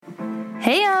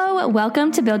Heyo!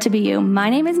 Welcome to Build to Be You. My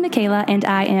name is Michaela, and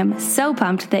I am so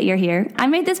pumped that you're here. I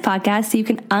made this podcast so you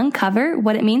can uncover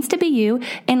what it means to be you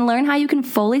and learn how you can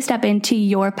fully step into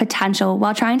your potential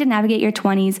while trying to navigate your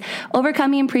 20s,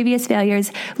 overcoming previous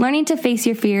failures, learning to face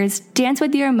your fears, dance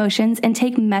with your emotions, and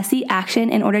take messy action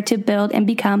in order to build and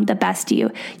become the best you.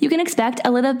 You can expect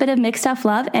a little bit of mixed tough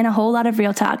love and a whole lot of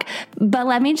real talk. But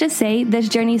let me just say, this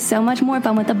journey is so much more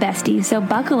fun with a bestie, so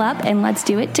buckle up and let's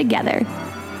do it together.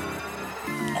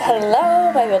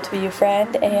 Hello, my Build to Be You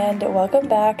friend, and welcome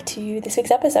back to this week's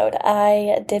episode.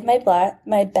 I did my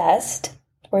best,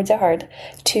 words are hard,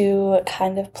 to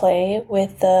kind of play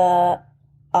with the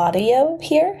audio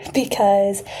here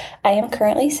because I am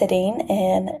currently sitting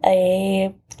in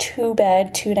a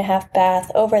 2-bed,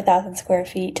 2.5-bath, over 1,000 square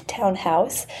feet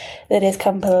townhouse that is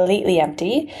completely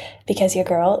empty because your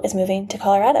girl is moving to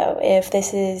Colorado. If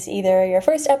this is either your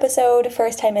first episode,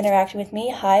 first time interacting with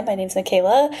me, hi, my name's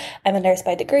Michaela. I'm a nurse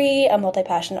by degree, a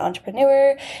multi-passionate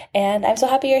entrepreneur, and I'm so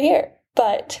happy you're here.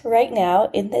 But right now,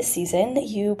 in this season,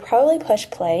 you probably push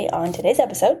play on today's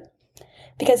episode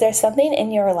because there's something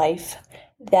in your life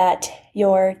that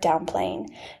you're downplaying,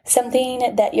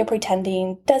 something that you're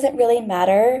pretending doesn't really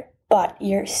matter, but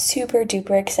you're super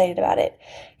duper excited about it.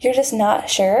 You're just not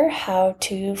sure how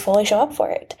to fully show up for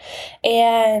it.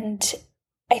 And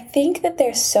I think that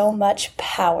there's so much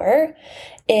power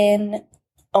in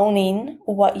owning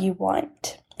what you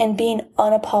want and being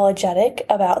unapologetic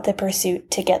about the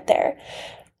pursuit to get there.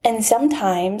 And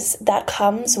sometimes that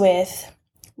comes with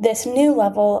this new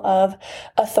level of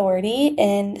authority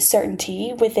and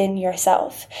certainty within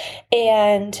yourself.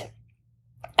 And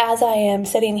as I am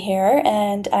sitting here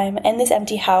and I'm in this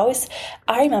empty house,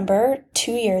 I remember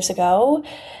 2 years ago,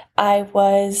 I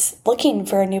was looking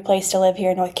for a new place to live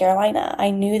here in North Carolina.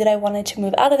 I knew that I wanted to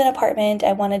move out of an apartment.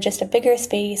 I wanted just a bigger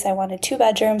space. I wanted 2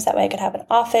 bedrooms. That way I could have an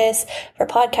office for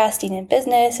podcasting and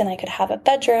business, and I could have a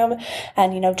bedroom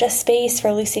and, just space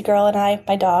for Lucy girl and I,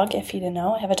 my dog. If you didn't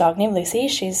know, I have a dog named Lucy.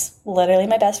 She's literally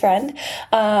my best friend.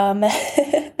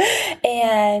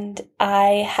 And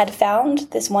I had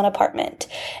found this one apartment,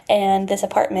 and this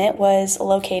apartment was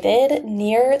located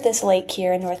near this lake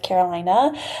here in North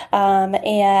Carolina.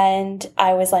 And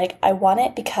I was like, I want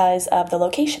it because of the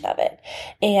location of it.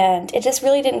 And it just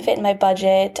really didn't fit in my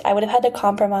budget. I would have had to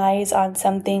compromise on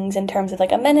some things in terms of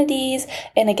like amenities.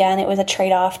 And again, it was a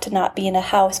trade-off to not be in a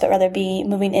house, but rather be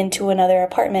moving into another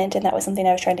apartment. And that was something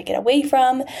I was trying to get away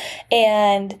from.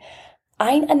 And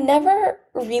I never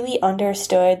really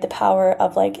understood the power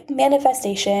of like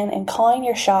manifestation and calling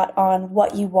your shot on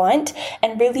what you want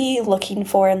and really looking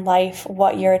for in life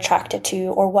what you're attracted to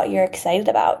or what you're excited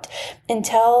about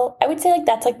until I would say like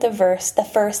that's like the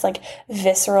first like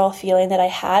visceral feeling that I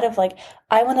had of like,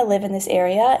 I want to live in this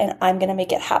area and I'm going to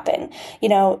make it happen.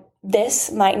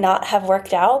 This might not have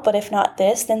worked out, but if not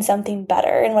this, then something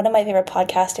better. And one of my favorite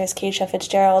podcasters, Keisha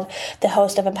Fitzgerald, the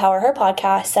host of Empower Her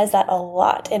podcast, says that a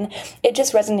lot. And it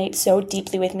just resonates so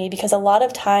deeply with me because a lot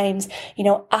of times,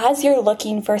 as you're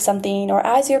looking for something or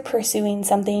as you're pursuing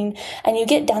something and you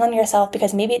get down on yourself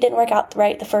because maybe it didn't work out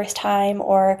right the first time,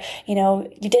 or, you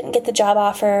didn't get the job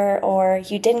offer, or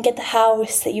you didn't get the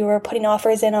house that you were putting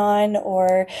offers in on,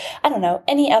 or I don't know,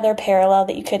 any other parallel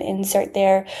that you could insert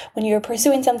there when you were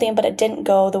pursuing something but it didn't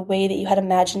go the way that you had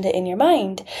imagined it in your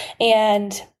mind.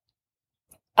 And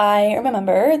I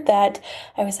remember that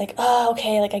I was like, oh,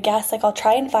 okay, like I guess like I'll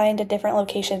try and find a different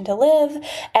location to live.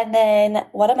 And then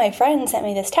one of my friends sent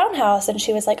me this townhouse and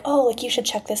she was like, oh, like you should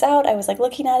check this out. I was like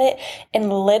looking at it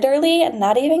and literally,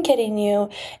 not even kidding you,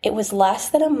 it was less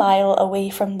than a mile away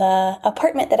from the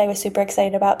apartment that I was super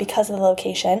excited about because of the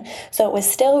location. So it was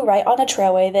still right on a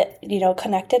trailway that,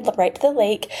 connected right to the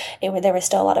lake. There was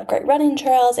still a lot of great running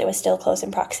trails. It was still close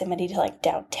in proximity to like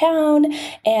downtown.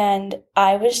 And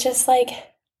I was just like,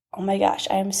 oh my gosh,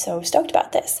 I am so stoked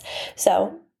about this.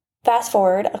 So fast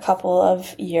forward a couple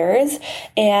of years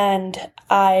and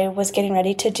I was getting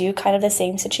ready to do kind of the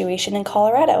same situation in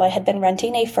Colorado. I had been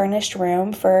renting a furnished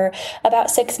room for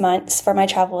about 6 months for my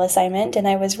travel assignment, and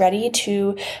I was ready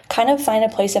to kind of find a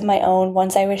place of my own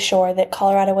once I was sure that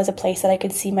Colorado was a place that I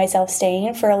could see myself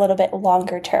staying for a little bit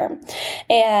longer term.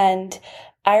 And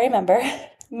I remember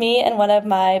me and one of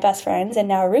my best friends and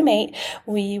now a roommate,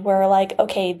 we were like,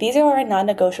 okay, these are our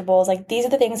non-negotiables. Like, these are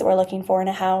the things that we're looking for in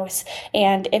a house.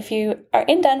 And if you are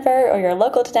in Denver or you're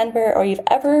local to Denver or you've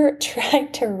ever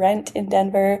tried to rent in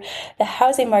Denver, the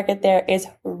housing market there is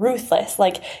ruthless.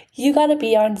 Like, you got to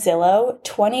be on Zillow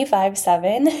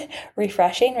 24/7,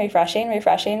 refreshing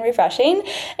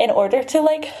in order to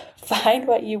like find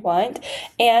what you want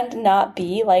and not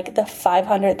be like the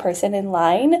 500th person in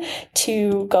line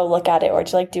to go look at it or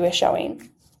to like do a showing.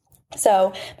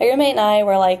 So my roommate and I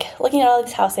were like looking at all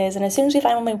these houses, and as soon as we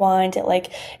find one we want, it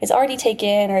like is already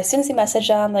taken, or as soon as we message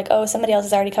them, like, oh, somebody else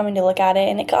is already coming to look at it,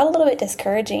 and it got a little bit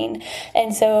discouraging.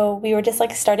 And so we were just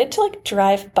like started to like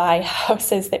drive by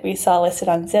houses that we saw listed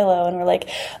on Zillow, and we're like,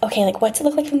 okay, like what's it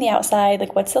look like from the outside?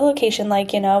 Like what's the location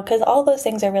like, you know, because all those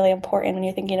things are really important when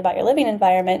you're thinking about your living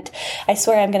environment. I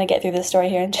swear I'm going to get through this story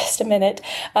here in just a minute.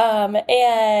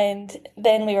 And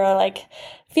then we were like,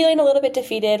 feeling a little bit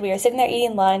defeated. We were sitting there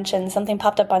eating lunch and something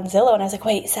popped up on Zillow, and I was like,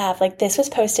 wait, Saf, like this was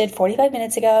posted 45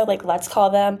 minutes ago. Like, let's call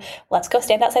them. Let's go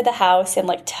stand outside the house and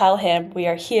like tell him we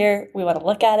are here. We want to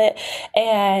look at it.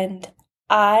 And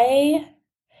I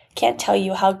can't tell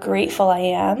you how grateful I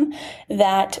am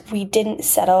that we didn't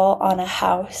settle on a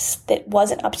house that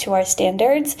wasn't up to our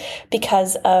standards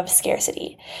because of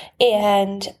scarcity.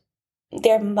 And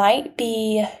there might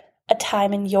be a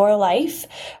time in your life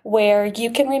where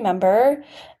you can remember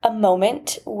a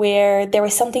moment where there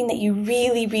was something that you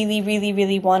really, really, really,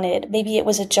 really wanted. Maybe it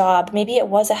was a job. Maybe it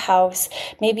was a house.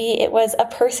 Maybe it was a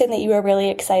person that you were really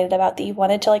excited about that you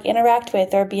wanted to like interact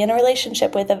with or be in a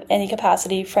relationship with of any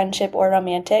capacity, friendship or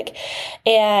romantic.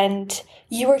 And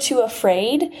you were too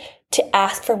afraid to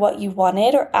ask for what you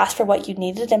wanted or ask for what you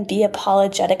needed and be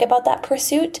apologetic about that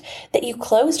pursuit, that you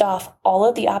closed off all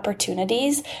of the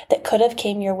opportunities that could have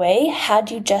came your way had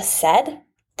you just said,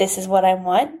 this is what I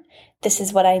want, this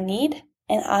is what I need,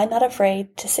 and I'm not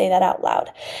afraid to say that out loud.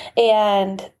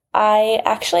 And I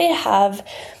actually have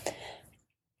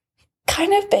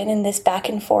kind of been in this back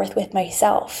and forth with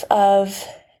myself of,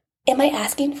 am I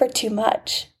asking for too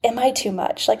much? Am I too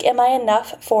much? Like, am I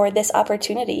enough for this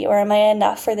opportunity, or am I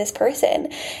enough for this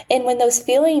person? And when those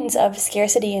feelings of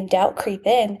scarcity and doubt creep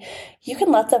in, you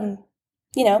can let them,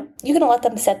 you can let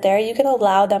them sit there. You can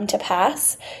allow them to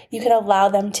pass. You can allow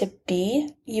them to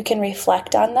be. You can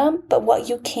reflect on them. But what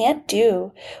you can't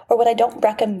do, or what I don't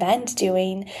recommend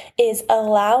doing, is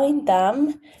allowing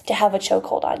them to have a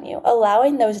chokehold on you,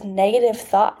 allowing those negative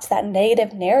thoughts, that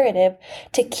negative narrative,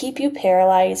 to keep you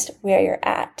paralyzed where you're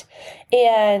at.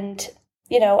 And,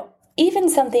 even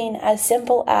something as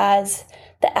simple as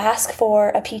the ask for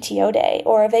a PTO day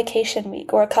or a vacation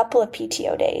week or a couple of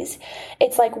PTO days.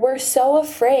 It's like we're so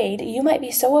afraid, you might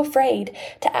be so afraid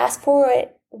to ask for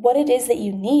it, what it is that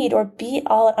you need, or be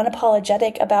all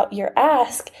unapologetic about your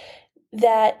ask,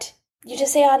 that you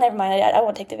just say, oh, never mind, I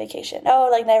won't take the vacation. Oh,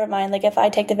 like, never mind. Like, if I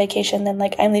take the vacation, then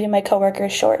like I'm leaving my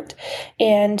coworkers short.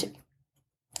 And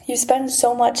you spend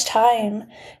so much time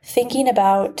thinking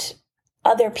about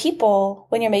other people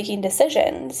when you're making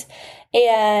decisions.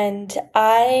 And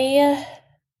I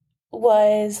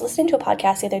was listening to a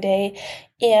podcast the other day,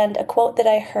 and a quote that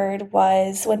I heard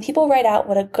was, when people write out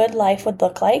what a good life would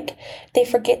look like, they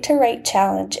forget to write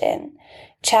challenge in.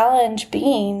 Challenge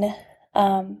being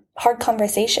hard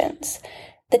conversations.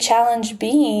 The challenge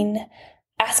being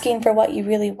asking for what you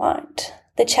really want.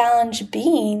 The challenge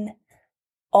being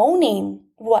owning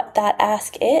what that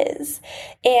ask is.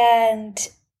 And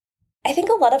I think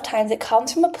a lot of times it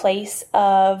comes from a place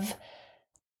of,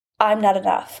 I'm not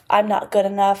enough, I'm not good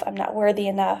enough, I'm not worthy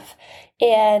enough.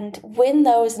 And when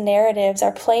those narratives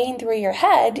are playing through your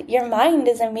head, your mind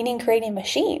is a meaning creating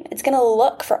machine. It's going to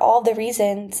look for all the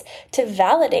reasons to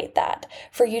validate that,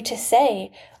 for you to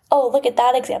say, oh, look at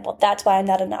that example, that's why I'm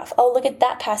not enough. Oh, look at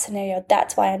that past scenario,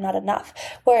 that's why I'm not enough.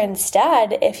 Where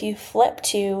instead, if you flip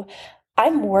to,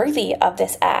 I'm worthy of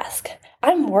this ask.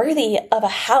 I'm worthy of a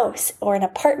house or an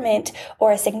apartment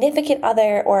or a significant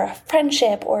other or a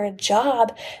friendship or a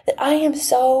job that I am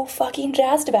so fucking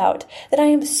jazzed about, that I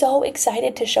am so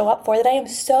excited to show up for, that I am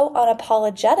so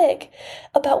unapologetic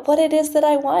about what it is that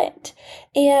I want.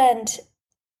 And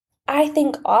I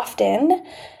think often,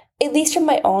 at least from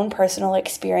my own personal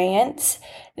experience,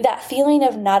 that feeling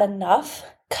of not enough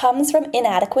comes from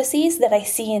inadequacies that I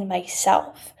see in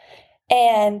myself.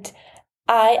 And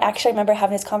I actually remember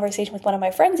having this conversation with one of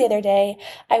my friends the other day.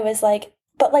 I was like,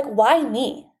 but like, why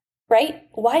me? Right?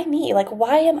 Why me? Like,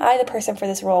 why am I the person for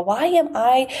this role? Why am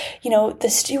I, the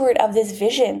steward of this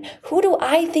vision? Who do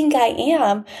I think I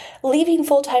am, leaving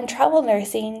full-time travel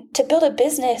nursing to build a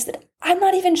business that I'm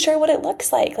not even sure what it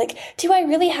looks like? Like, do I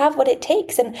really have what it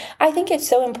takes? And I think it's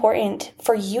so important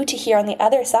for you to hear on the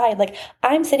other side. Like,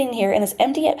 I'm sitting here in this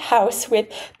empty house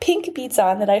with pink beats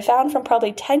on that I found from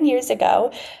probably 10 years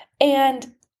ago.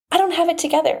 And I don't have it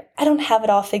together. I don't have it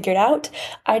all figured out.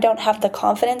 I don't have the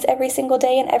confidence every single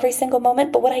day and every single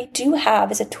moment. But what I do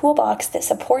have is a toolbox that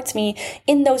supports me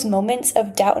in those moments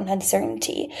of doubt and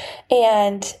uncertainty.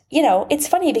 And, it's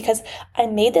funny because I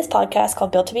made this podcast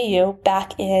called Built to Be You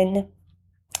back in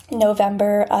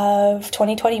November of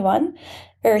 2021.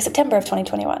 or September of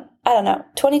 2021. I don't know,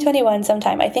 2021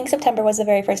 sometime. I think September was the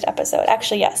very first episode.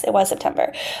 Actually, yes, it was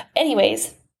September.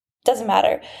 Anyways, doesn't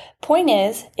matter. Point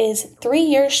is 3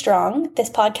 years strong.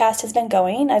 This podcast has been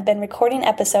going. I've been recording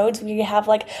episodes. We have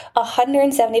like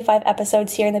 175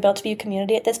 episodes here in the Built to Be You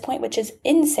community at this point, which is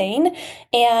insane.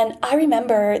 And I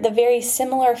remember the very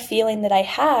similar feeling that I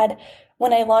had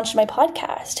when I launched my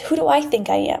podcast. Who do I think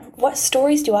I am? What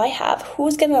stories do I have?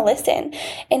 Who's going to listen?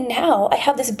 And now I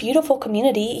have this beautiful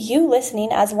community, you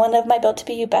listening as one of my Built to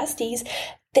Be You besties,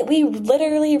 that we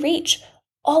literally reach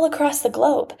all across the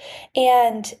globe.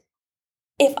 And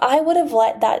if I would have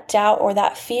let that doubt or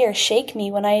that fear shake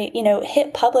me when I,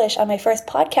 hit publish on my first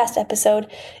podcast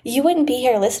episode, you wouldn't be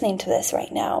here listening to this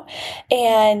right now.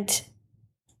 And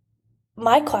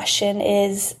my question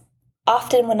is,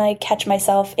 often when I catch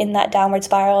myself in that downward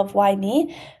spiral of why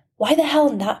me, why the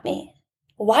hell not me?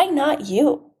 Why not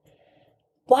you?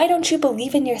 Why don't you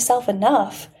believe in yourself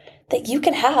enough that you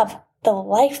can have the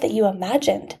life that you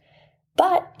imagined?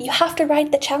 But you have to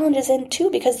write the challenges in too,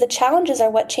 because the challenges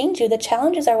are what change you. The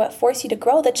challenges are what force you to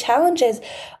grow. The challenges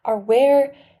are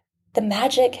where the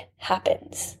magic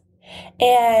happens.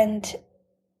 And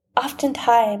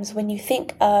oftentimes when you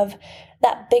think of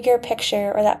that bigger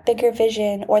picture or that bigger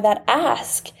vision or that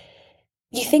ask,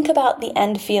 you think about the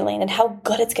end feeling and how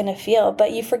good it's going to feel,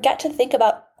 but you forget to think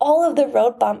about all of the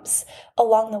road bumps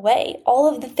along the way, all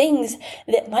of the things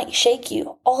that might shake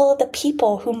you, all of the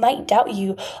people who might doubt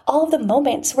you, all of the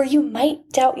moments where you might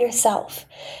doubt yourself.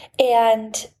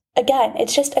 And again,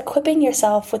 it's just equipping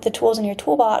yourself with the tools in your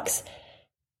toolbox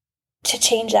to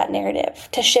change that narrative,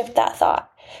 to shift that thought,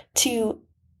 to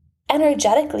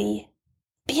energetically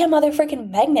be a motherfucking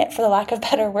magnet, for the lack of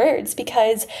better words,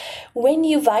 because when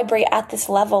you vibrate at this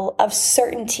level of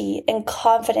certainty and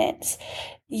confidence,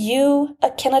 you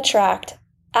can attract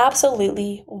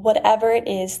absolutely whatever it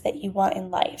is that you want in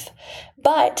life.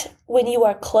 But when you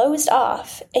are closed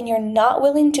off and you're not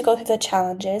willing to go through the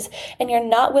challenges and you're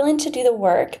not willing to do the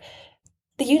work,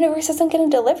 the universe isn't going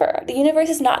to deliver. The universe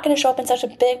is not going to show up in such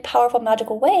a big, powerful,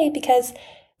 magical way because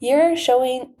you're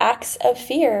showing acts of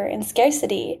fear and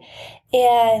scarcity.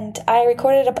 And I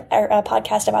recorded a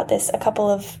podcast about this a couple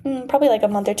of, probably like a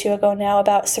month or two ago now,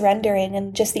 about surrendering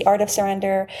and just the art of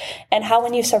surrender and how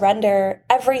when you surrender,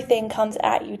 everything comes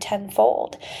at you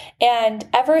tenfold. And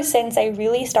ever since I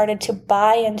really started to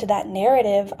buy into that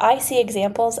narrative, I see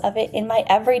examples of it in my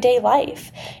everyday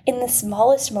life, in the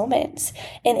smallest moments,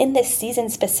 and in this season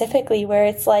specifically, where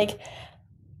it's like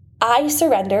I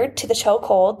surrendered to the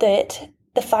chokehold that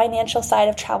the financial side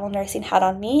of travel nursing had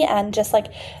on me, and just like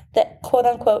the quote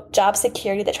unquote job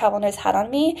security that travel nurse had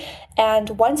on me.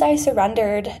 And once I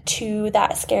surrendered to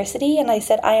that scarcity and I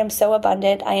said, I am so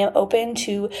abundant, I am open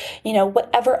to,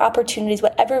 whatever opportunities,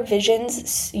 whatever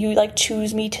visions you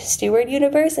choose me to steward,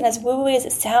 universe. And as woo-woo as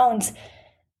it sounds,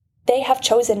 they have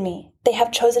chosen me. They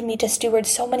have chosen me to steward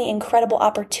so many incredible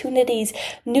opportunities,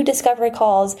 new discovery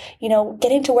calls,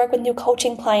 getting to work with new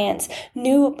coaching clients,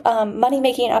 new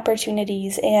money-making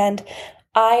opportunities. And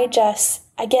I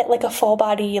get like a full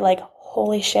body,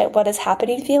 holy shit, what is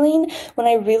happening feeling when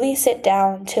I really sit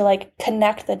down to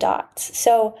connect the dots.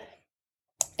 So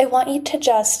I want you to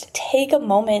just take a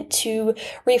moment to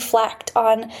reflect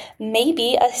on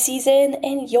maybe a season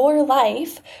in your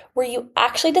life where you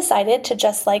actually decided to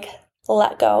just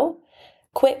let go,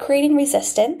 quit creating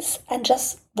resistance, and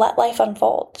just let life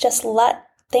unfold. Just let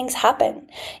things happen.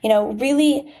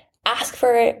 Really ask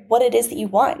for what it is that you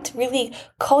want. Really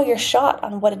call your shot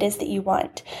on what it is that you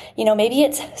want. Maybe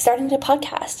it's starting a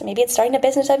podcast. Maybe it's starting a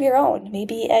business of your own.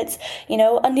 Maybe it's,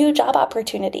 a new job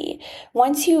opportunity.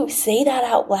 Once you say that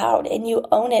out loud and you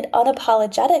own it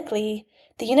unapologetically,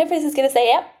 the universe is going to say,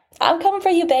 yep, I'm coming for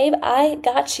you, babe. I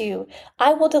got you.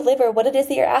 I will deliver what it is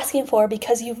that you're asking for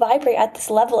because you vibrate at this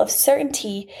level of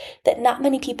certainty that not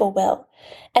many people will.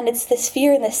 And it's this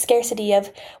fear and this scarcity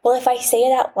of, well, if I say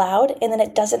it out loud and then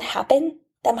it doesn't happen,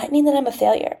 that might mean that I'm a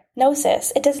failure. No,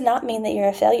 sis, it does not mean that you're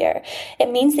a failure.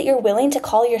 It means that you're willing to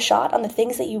call your shot on the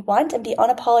things that you want and be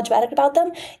unapologetic about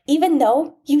them, even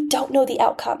though you don't know the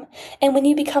outcome. And when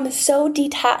you become so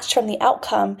detached from the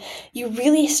outcome, you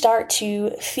really start to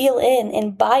feel in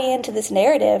and buy into this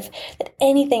narrative that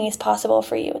anything is possible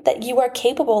for you, that you are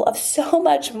capable of so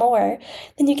much more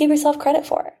than you give yourself credit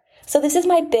for. So this is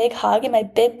my big hug and my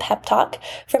big pep talk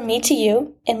from me to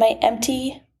you in my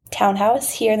empty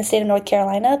townhouse here in the state of North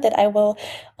Carolina that I will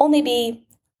only be,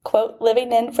 quote,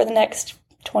 living in for the next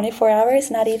 24 hours,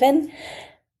 not even,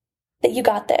 that you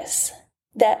got this,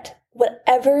 that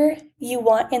whatever you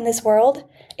want in this world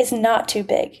is not too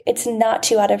big. It's not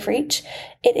too out of reach.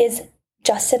 It is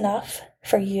just enough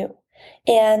for you.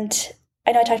 And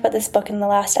I know I talked about this book in the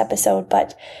last episode,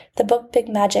 but the book Big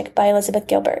Magic by Elizabeth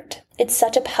Gilbert. It's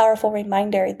such a powerful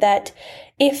reminder that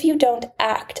if you don't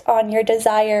act on your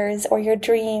desires or your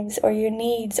dreams or your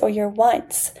needs or your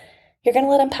wants, you're going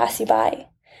to let them pass you by.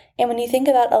 And when you think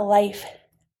about a life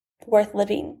worth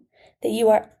living that you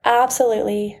are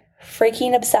absolutely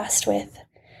freaking obsessed with,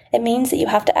 it means that you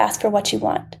have to ask for what you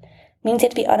want. It means you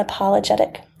have to be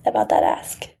unapologetic about that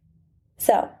ask.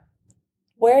 So,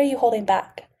 where are you holding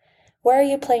back? Where are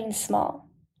you playing small?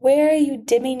 Where are you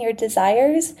dimming your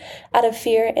desires out of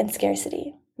fear and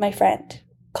scarcity? My friend,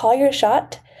 call your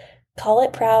shot, call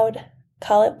it proud,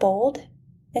 call it bold,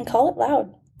 and call it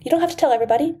loud. You don't have to tell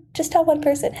everybody. Just tell one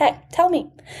person. Heck, tell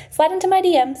me. Slide into my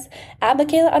DMs at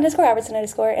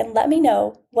Michaela_Albertson_ and let me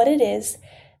know what it is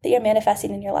that you're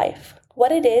manifesting in your life.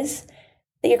 What it is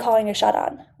that you're calling your shot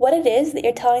on. What it is that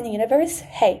you're telling the universe,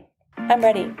 hey, I'm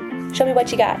ready. Show me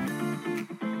what you got.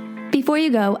 Before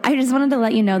you go, I just wanted to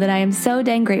let you know that I am so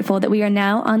dang grateful that we are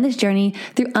now on this journey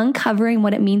through uncovering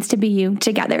what it means to be you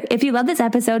together. If you love this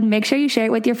episode, make sure you share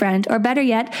it with your friend, or better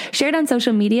yet, share it on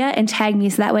social media and tag me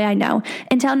so that way I know.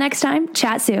 Until next time,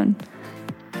 chat soon.